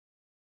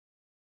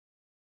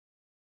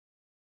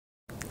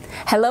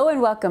Hello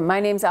and welcome. My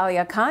name's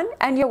Alia Khan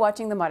and you're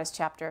watching The Modest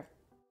Chapter.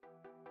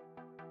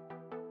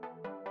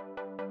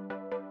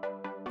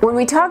 When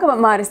we talk about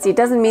modesty, it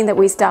doesn't mean that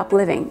we stop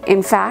living.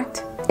 In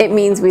fact, it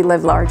means we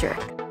live larger.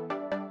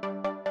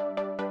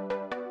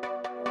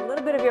 A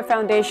little bit of your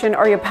foundation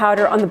or your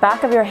powder on the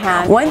back of your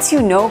hand. Once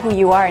you know who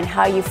you are and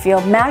how you feel,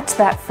 match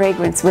that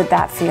fragrance with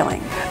that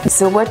feeling.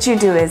 So what you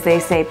do is they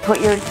say, put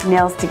your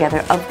nails together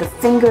of the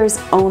fingers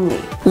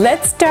only.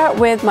 Let's start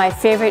with my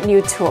favorite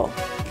new tool.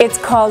 It's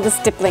called the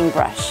stippling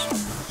brush.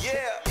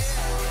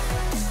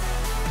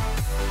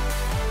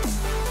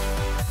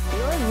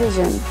 Your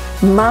vision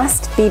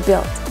must be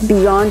built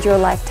beyond your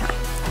lifetime.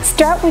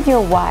 Start with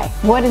your why.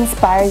 What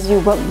inspires you?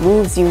 What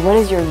moves you? What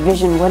is your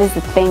vision? What is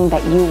the thing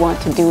that you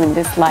want to do in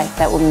this life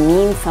that will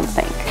mean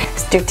something?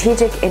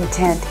 Strategic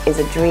intent is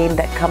a dream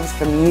that comes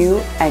from you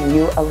and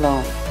you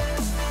alone.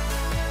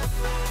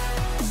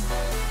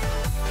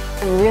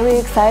 I'm really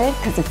excited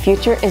because the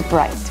future is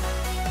bright.